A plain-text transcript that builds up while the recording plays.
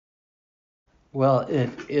Well, it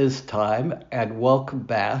is time, and welcome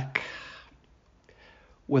back.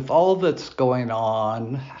 With all that's going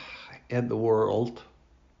on in the world,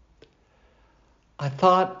 I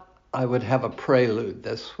thought I would have a prelude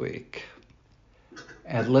this week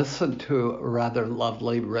and listen to a rather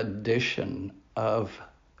lovely rendition of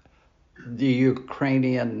the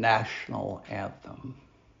Ukrainian national anthem.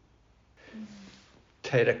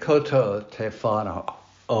 Te Tekoto Tefano,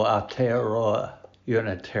 o Aotearoa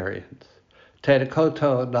Unitarians. Te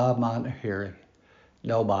Tekoto na manahiri,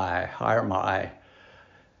 no mai, har mai,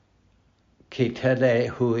 ki tene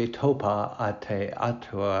hui topa a te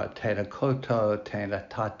atua, te Tekoto tena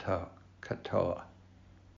tato katoa.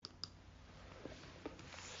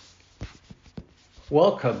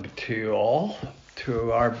 Welcome to you all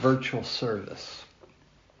to our virtual service.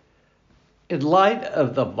 In light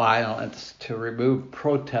of the violence to remove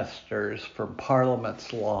protesters from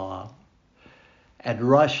Parliament's lawn and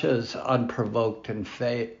Russia's unprovoked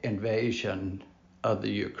invasion of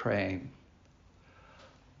the Ukraine,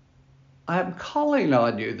 I'm calling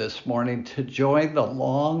on you this morning to join the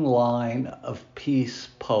long line of peace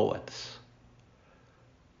poets,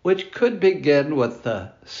 which could begin with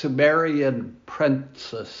the Sumerian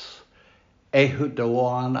princess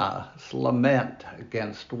Ehudawana's lament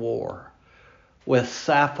against war, with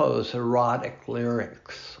Sappho's erotic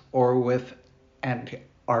lyrics, or with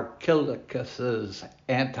Archilochus's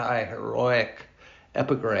anti-heroic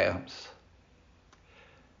epigrams.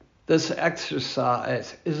 This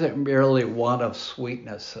exercise isn't merely one of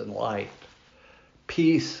sweetness and light.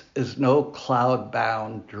 Peace is no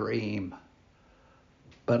cloud-bound dream,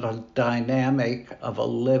 but a dynamic of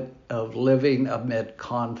living amid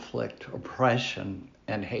conflict, oppression,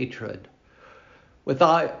 and hatred,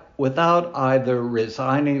 without either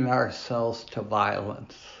resigning ourselves to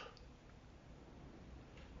violence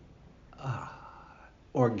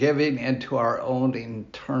or giving into our own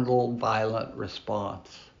internal violent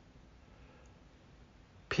response.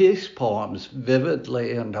 Peace poems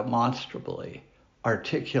vividly and demonstrably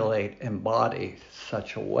articulate and embody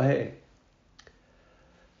such a way.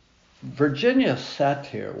 Virginia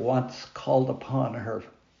Satir once called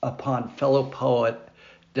upon fellow poet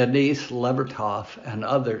Denise Levertov and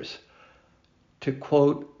others to,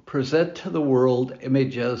 quote, present to the world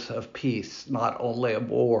images of peace, not only of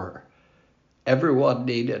war. Everyone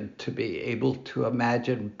needed to be able to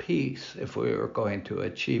imagine peace if we were going to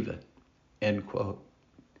achieve it, end quote.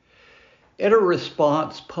 In a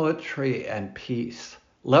response, Poetry and Peace,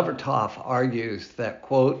 Levertov argues that,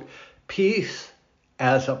 quote, peace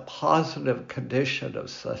as a positive condition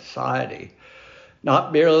of society,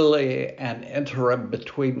 not merely an interim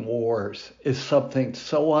between wars, is something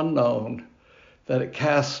so unknown that it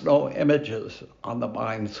casts no images on the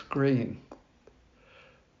mind screen.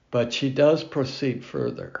 But she does proceed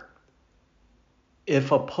further.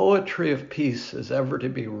 If a poetry of peace is ever to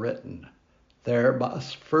be written, there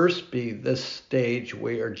must first be this stage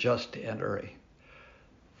we are just entering,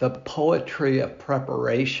 the poetry of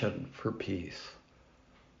preparation for peace,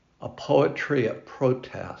 a poetry of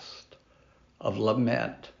protest, of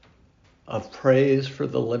lament, of praise for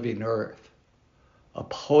the living earth, a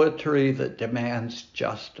poetry that demands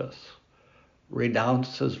justice,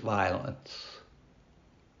 renounces violence,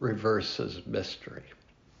 reverses mystery.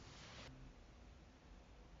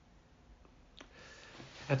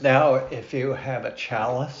 And now, if you have a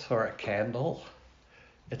chalice or a candle,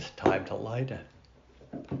 it's time to light it.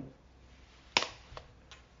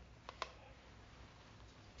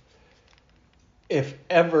 If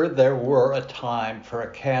ever there were a time for a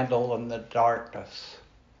candle in the darkness,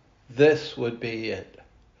 this would be it.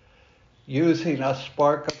 Using a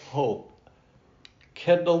spark of hope,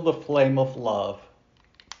 kindle the flame of love,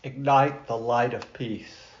 ignite the light of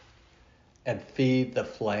peace, and feed the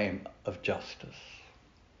flame of justice.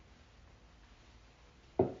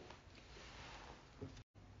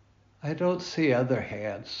 I don't see other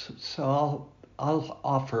hands, so I'll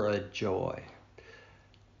offer a joy.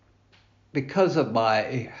 Because of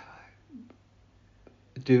my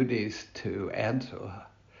duties to Anzua,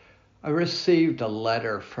 I received a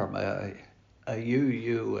letter from a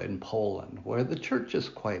UU in Poland, where the church is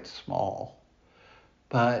quite small,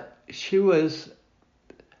 but she was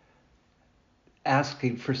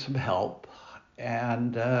asking for some help,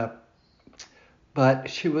 and but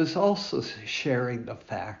she was also sharing the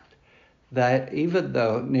fact that even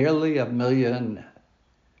though nearly 1 million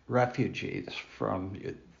refugees from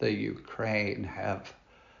the Ukraine have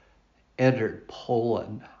entered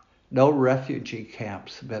Poland, no refugee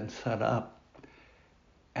camps have been set up.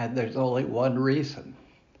 And there's only one reason.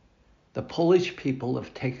 The Polish people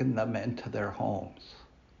have taken them into their homes.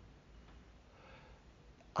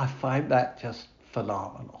 I find that just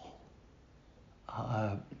phenomenal.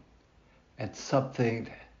 And something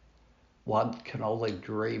one can only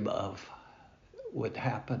dream of would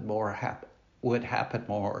would happen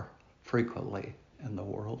more frequently in the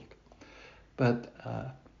world. But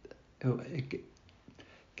it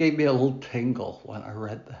gave me a little tingle when I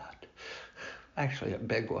read that. Actually, a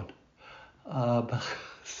big one.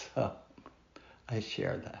 So I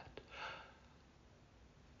share that.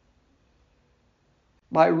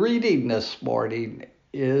 My reading this morning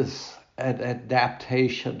is an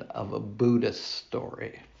adaptation of a Buddhist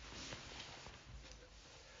story.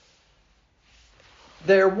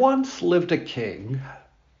 There once lived a king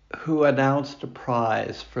who announced a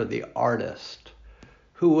prize for the artist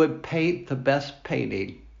who would paint the best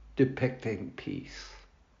painting depicting peace.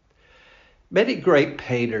 Many great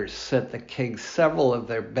painters sent the king several of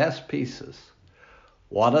their best pieces.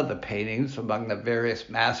 One of the paintings among the various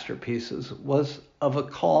masterpieces was of a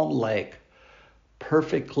calm lake,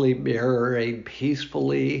 perfectly mirroring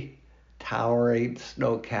peacefully towering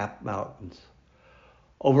snow-capped mountains.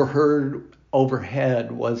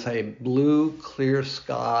 Overhead was a blue, clear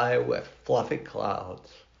sky with fluffy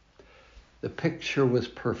clouds. The picture was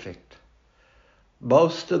perfect.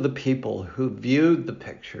 Most of the people who viewed the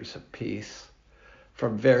pictures of peace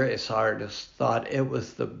from various artists thought it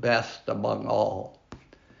was the best among all.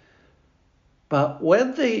 But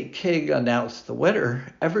when the king announced the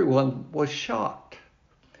winner, everyone was shocked.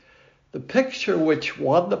 The picture which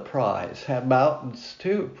won the prize had mountains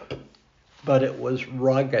too, but it was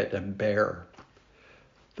rugged and bare.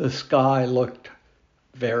 The sky looked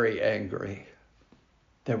very angry.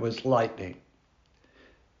 There was lightning.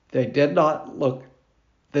 This did not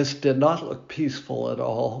look peaceful at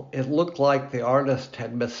all. It looked like the artist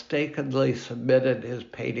had mistakenly submitted his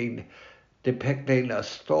painting depicting a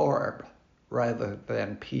storm rather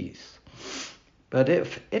than peace. But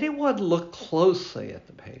if anyone looked closely at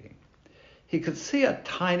the painting, he could see a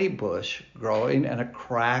tiny bush growing in a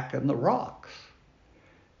crack in the rocks.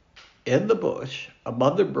 In the bush, a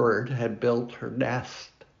mother bird had built her nest.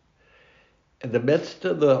 In the midst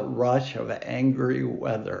of the rush of angry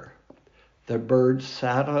weather, the bird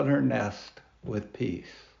sat on her nest with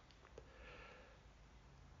peace.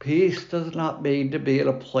 Peace does not mean to be in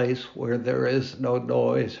a place where there is no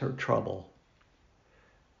noise or trouble.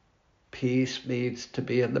 Peace means to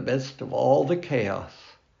be in the midst of all the chaos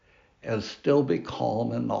and still be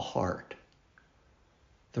calm in the heart.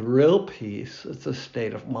 The real peace is the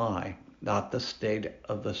state of mind, not the state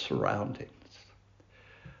of the surroundings.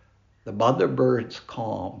 The mother bird's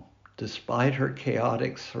calm, despite her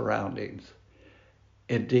chaotic surroundings,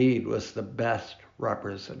 indeed was the best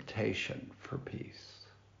representation for peace.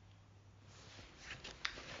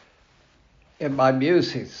 In my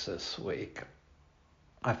musings this week,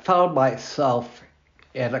 I found myself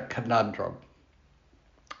in a conundrum.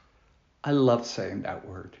 I love saying that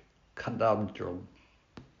word, conundrum.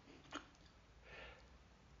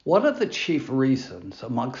 One of the chief reasons,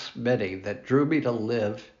 amongst many, that drew me to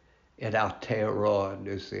live in Aotearoa,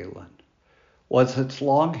 New Zealand, was its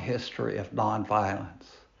long history of nonviolence,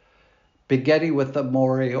 beginning with the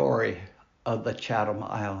Moriori of the Chatham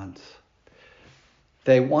Islands.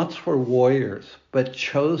 They once were warriors, but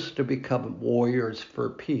chose to become warriors for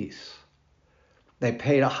peace. They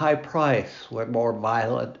paid a high price when more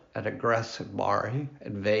violent and aggressive Maori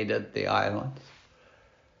invaded the islands.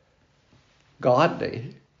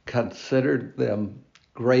 Gandhi considered them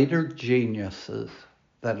greater geniuses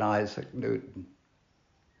than Isaac Newton.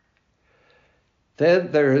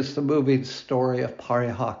 Then there is the moving story of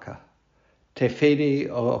Parihaka. Te Whiri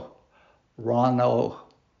o Rano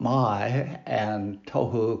Mai and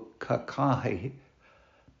Tohu Kakahi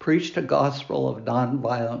preached a gospel of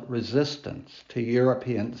nonviolent resistance to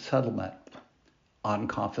European settlement on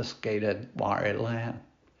confiscated Maori land.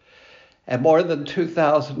 And more than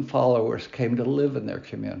 2,000 followers came to live in their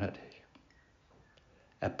community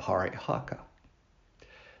at Parihaka.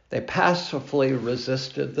 They passively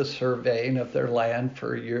resisted the surveying of their land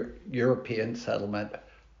for European settlement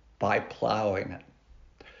by plowing it.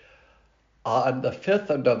 On the 5th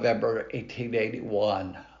of November,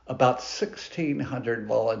 1881, about 1,600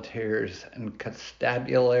 volunteers and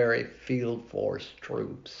constabulary field force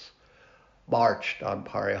troops marched on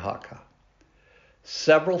Parihaka.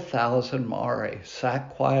 Several thousand Maori sat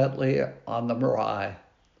quietly on the marae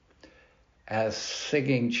as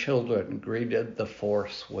singing children greeted the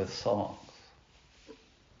force with songs.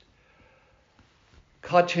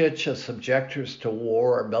 Conscientious objectors to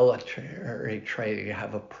war or military training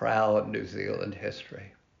have a proud New Zealand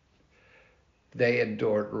history. They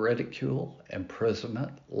endured ridicule,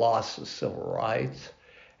 imprisonment, loss of civil rights,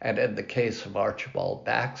 and in the case of Archibald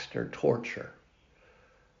Baxter, torture.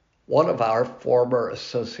 One of our former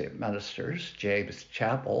associate ministers, James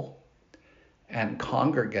Chappell, and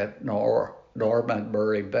congregant Norman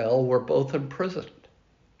Murray Bell were both imprisoned.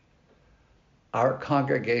 Our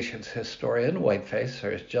congregation's historian, Wayne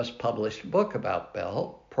Facer, has just published a book about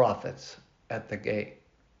Bell, Prophets at the Gate.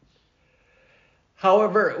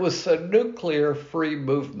 However, it was the nuclear-free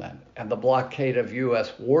movement and the blockade of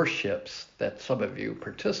U.S. warships that some of you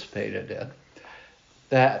participated in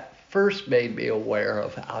that first made me aware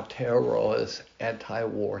of Aotearoa's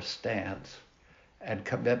anti-war stance and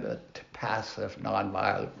commitment to passive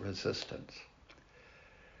nonviolent resistance.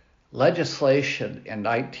 Legislation in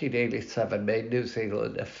 1987 made New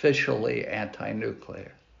Zealand officially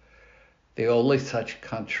anti-nuclear, the only such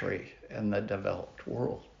country in the developed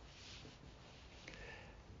world.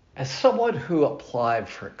 As someone who applied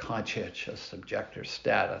for conscientious objector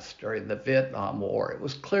status during the Vietnam War, it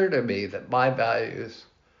was clear to me that my values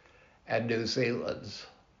and New Zealand's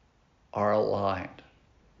are aligned.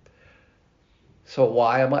 So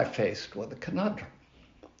why am I faced with a conundrum?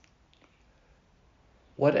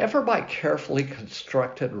 Whatever my carefully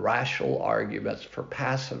constructed rational arguments for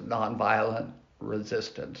passive nonviolent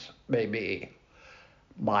resistance may be,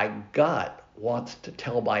 my gut wants to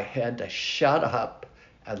tell my head to shut up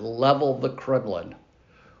and level the Kremlin,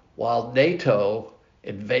 while NATO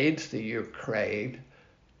invades the Ukraine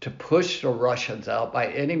to push the Russians out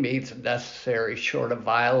by any means necessary short of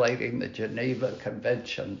violating the Geneva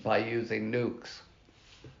Convention by using nukes.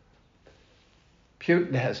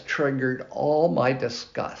 Putin has triggered all my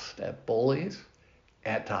disgust at bullies,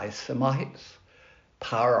 anti-Semites,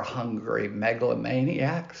 power-hungry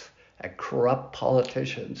megalomaniacs, and corrupt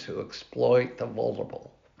politicians who exploit the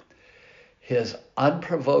vulnerable. His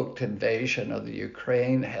unprovoked invasion of the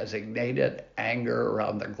Ukraine has ignited anger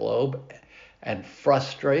around the globe and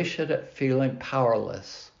frustration at feeling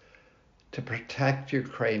powerless to protect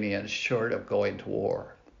Ukrainians short of going to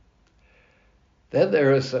war. Then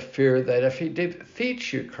there is the fear that if he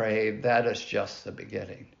defeats Ukraine, that is just the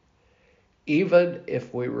beginning. Even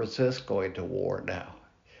if we resist going to war now,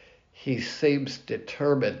 he seems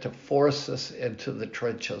determined to force us into the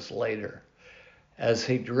trenches later, as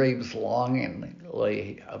he dreams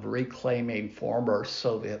longingly of reclaiming former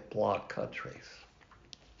Soviet bloc countries.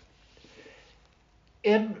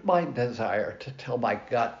 In my desire to tell my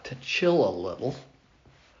gut to chill a little,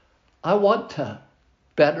 I want to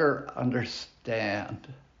better understand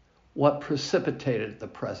what precipitated the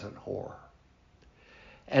present horror.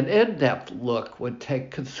 An in-depth look would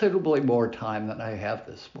take considerably more time than I have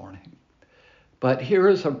this morning, but here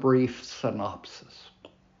is a brief synopsis.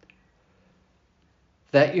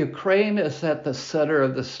 That Ukraine is at the center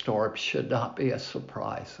of the storm should not be a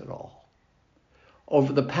surprise at all.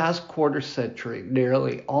 Over the past quarter century,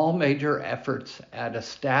 nearly all major efforts at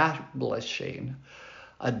establishing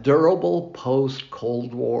a durable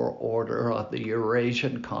post-Cold War order on the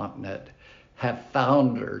Eurasian continent have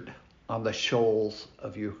foundered on the shoals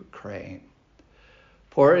of Ukraine.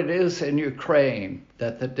 For it is in Ukraine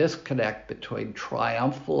that the disconnect between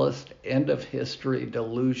triumphalist end-of-history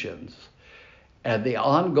delusions and the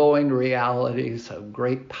ongoing realities of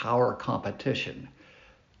great power competition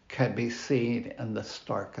can be seen in the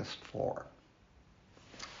starkest form.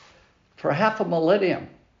 For half a millennium,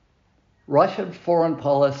 Russian foreign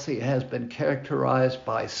policy has been characterized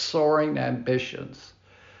by soaring ambitions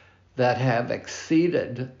that have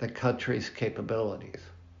exceeded the country's capabilities.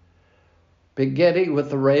 Beginning with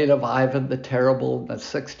the reign of Ivan the Terrible in the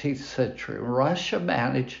 16th century, Russia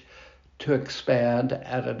managed to expand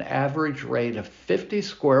at an average rate of 50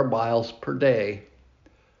 square miles per day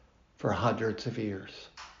for hundreds of years.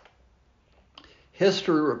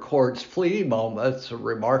 History records fleeting moments of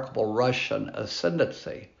remarkable Russian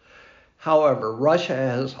ascendancy. However, Russia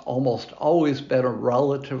has almost always been a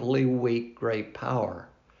relatively weak great power.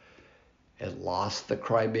 It lost the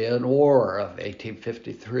Crimean War of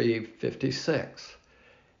 1853-56.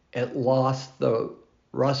 It lost the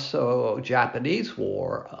Russo-Japanese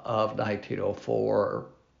War of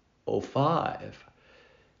 1904-05.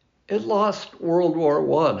 It lost World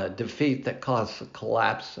War I, a defeat that caused the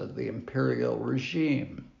collapse of the imperial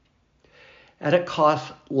regime. And it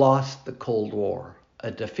lost the Cold War, a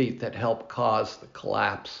defeat that helped cause the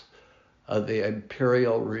collapse of the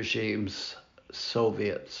imperial regime's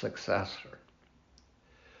Soviet successor.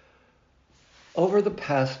 Over the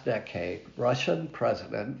past decade, Russian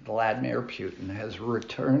President Vladimir Putin has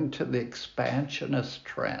returned to the expansionist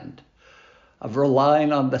trend of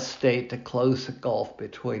relying on the state to close the gulf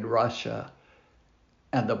between Russia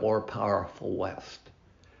and the more powerful West.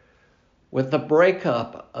 With the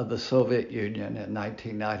breakup of the Soviet Union in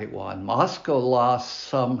 1991, Moscow lost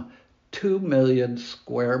some 2 million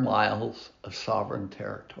square miles of sovereign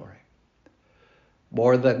territory,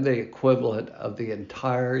 more than the equivalent of the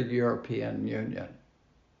entire European Union.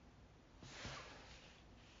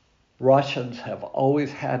 Russians have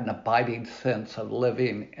always had an abiding sense of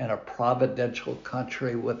living in a providential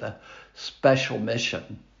country with a special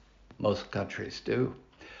mission. Most countries do.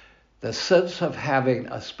 The sense of having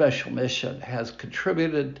a special mission has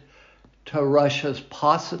contributed to Russia's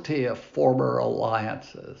paucity of former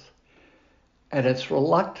alliances and its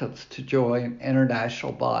reluctance to join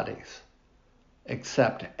international bodies,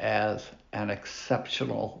 except as an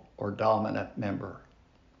exceptional or dominant member.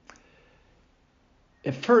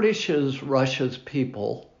 It furnishes Russia's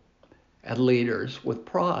people and leaders with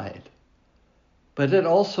pride, but it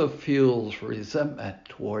also fuels resentment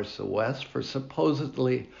towards the West for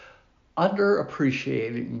supposedly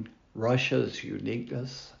underappreciating Russia's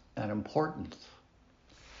uniqueness and importance.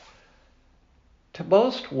 To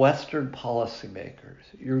most Western policymakers,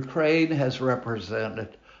 Ukraine has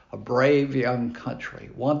represented a brave young country,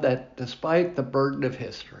 one that, despite the burden of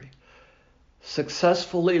history,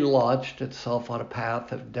 successfully launched itself on a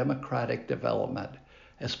path of democratic development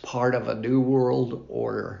as part of a new world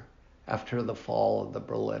order after the fall of the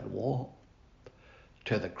Berlin Wall.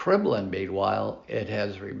 To the Kremlin, meanwhile, it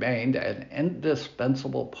has remained an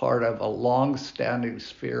indispensable part of a long-standing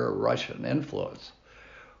sphere of Russian influence,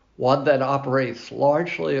 one that operates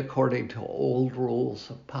largely according to old rules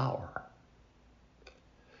of power.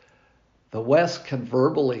 The West can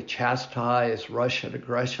verbally chastise Russian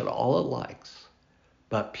aggression all it likes,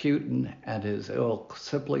 but Putin and his ilk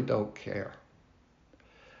simply don't care.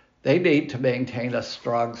 They need to maintain a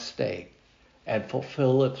strong state and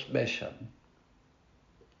fulfill its mission.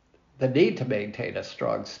 The need to maintain a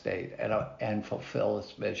strong state and fulfill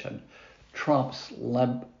its mission trumps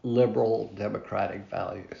liberal democratic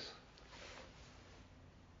values.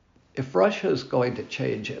 If Russia is going to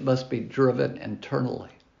change, it must be driven internally.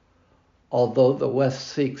 Although the West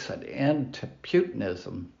seeks an end to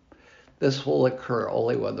Putinism, this will occur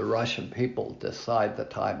only when the Russian people decide the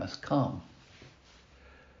time has come.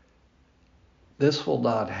 This will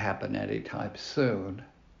not happen anytime soon,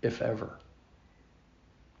 if ever.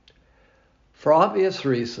 For obvious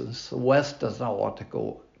reasons, the West does not want to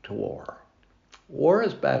go to war. War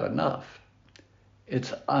is bad enough.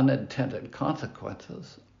 Its unintended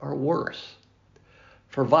consequences are worse.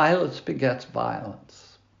 For violence begets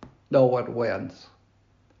violence. No one wins.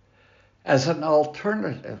 As an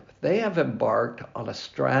alternative, they have embarked on a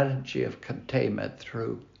strategy of containment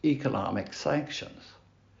through economic sanctions.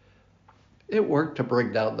 It worked to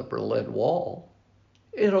bring down the Berlin Wall.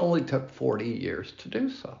 It only took 40 years to do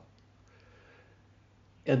so.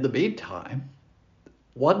 In the meantime,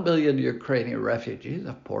 1 million Ukrainian refugees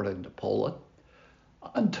have poured into Poland.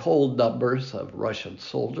 Untold numbers of Russian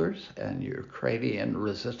soldiers and Ukrainian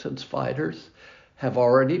resistance fighters have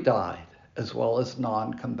already died, as well as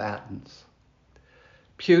non-combatants.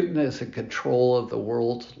 Putin is in control of the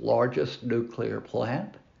world's largest nuclear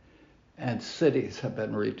plant, and cities have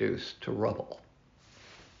been reduced to rubble.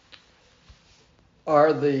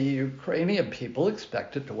 Are the Ukrainian people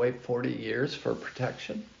expected to wait 40 years for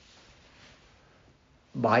protection?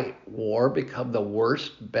 Might war become the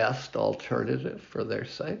worst, best alternative for their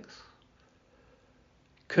sakes?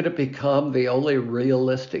 Could it become the only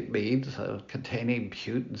realistic means of containing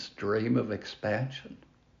Putin's dream of expansion?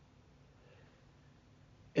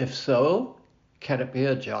 If so, can it be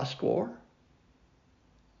a just war?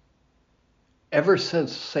 Ever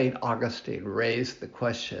since St. Augustine raised the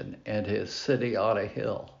question in his City on a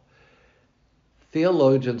Hill,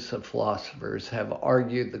 theologians and philosophers have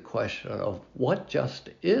argued the question of what just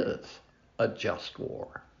is a just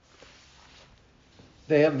war.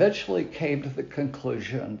 They eventually came to the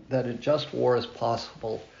conclusion that a just war is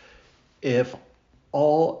possible if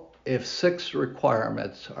 6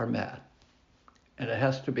 requirements are met, and it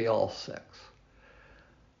has to be all 6.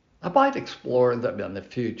 I might explore them in the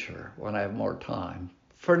future when I have more time.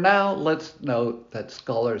 For now, let's note that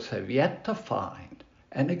scholars have yet to find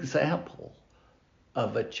an example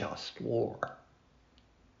of a just war.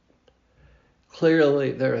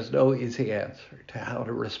 Clearly, there is no easy answer to how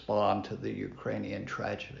to respond to the Ukrainian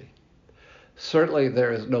tragedy. Certainly,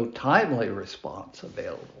 there is no timely response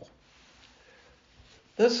available.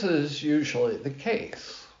 This is usually the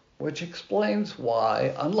case, which explains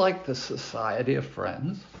why, unlike the Society of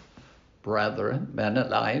Friends, Brethren,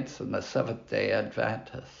 Mennonites, and the Seventh-day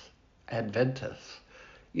Adventists,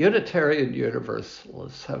 Unitarian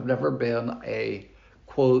Universalists have never been a,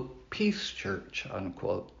 quote, peace church,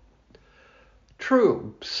 unquote.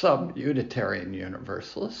 True, some Unitarian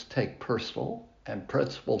Universalists take personal and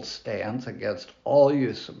principled stands against all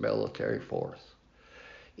use of military force,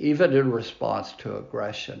 even in response to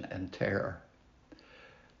aggression and terror.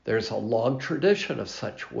 There's a long tradition of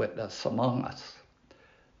such witness among us.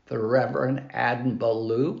 The Reverend Adin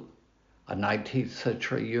Ballou, a 19th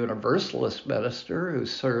century Universalist minister who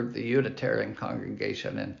served the Unitarian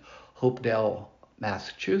congregation in Hopedale,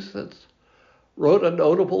 Massachusetts, wrote a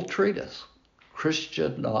notable treatise,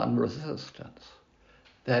 Christian Non-Resistance,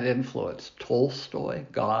 that influenced Tolstoy,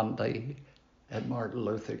 Gandhi, and Martin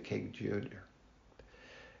Luther King Jr.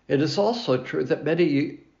 It is also true that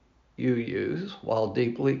many UUs, while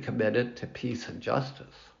deeply committed to peace and justice,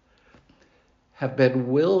 have been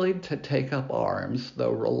willing to take up arms, though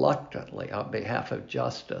reluctantly, on behalf of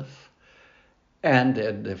justice and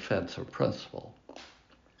in defense of principle.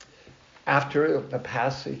 After the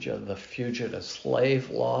passage of the Fugitive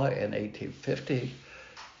Slave Law in 1850,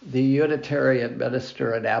 the Unitarian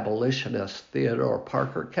minister and abolitionist Theodore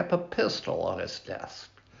Parker kept a pistol on his desk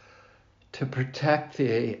to protect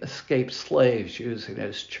the escaped slaves using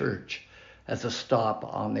his church as a stop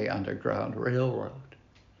on the Underground Railroad.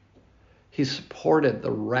 He supported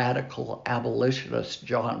the radical abolitionist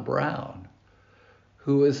John Brown,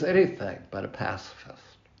 who was anything but a pacifist.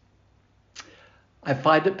 I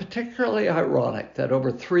find it particularly ironic that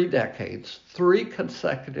over 3 decades, 3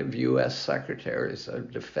 consecutive U.S. Secretaries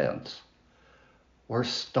of Defense were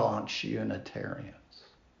staunch Unitarians.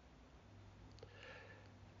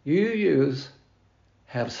 UUs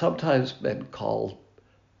have sometimes been called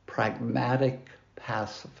pragmatic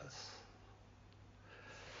pacifists.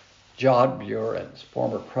 John Burens,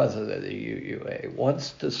 former president of the UUA,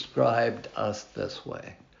 once described us this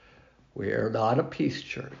way: we are not a peace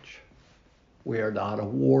church. We are not a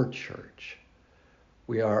war church.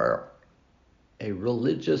 We are a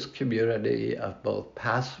religious community of both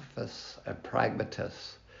pacifists and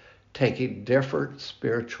pragmatists, taking different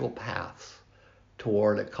spiritual paths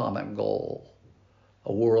toward a common goal,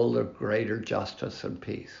 a world of greater justice and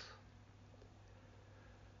peace.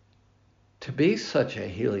 To be such a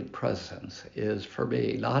healing presence is, for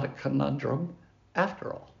me, not a conundrum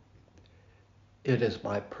after all. It is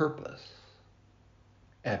my purpose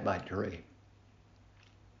and my dream.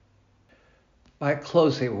 My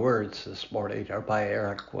closing words this morning are by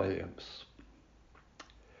Eric Williams.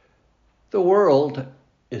 The world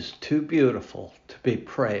is too beautiful to be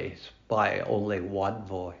praised by only one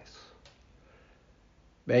voice.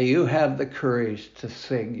 May you have the courage to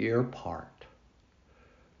sing your part.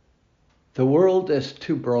 The world is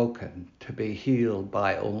too broken to be healed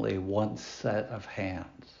by only one set of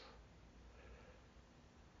hands.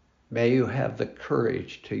 May you have the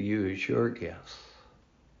courage to use your gifts.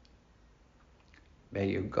 May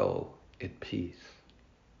you go in peace.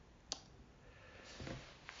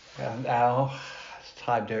 And now it's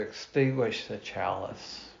time to extinguish the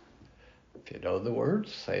chalice. If you know the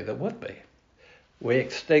words, say them with me. We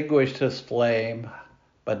extinguish this flame,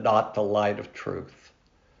 but not the light of truth,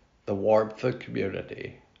 the warmth of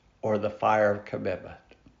community, or the fire of commitment.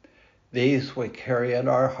 These we carry in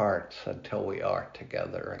our hearts until we are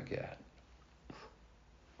together again.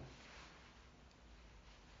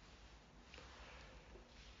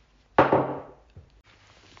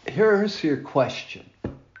 Here's your question.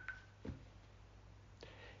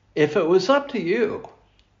 If it was up to you,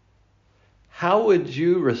 how would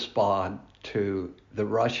you respond to the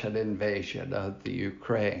Russian invasion of the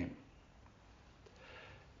Ukraine?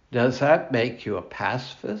 Does that make you a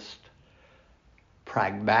pacifist,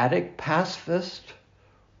 pragmatic pacifist,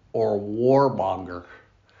 or warmonger?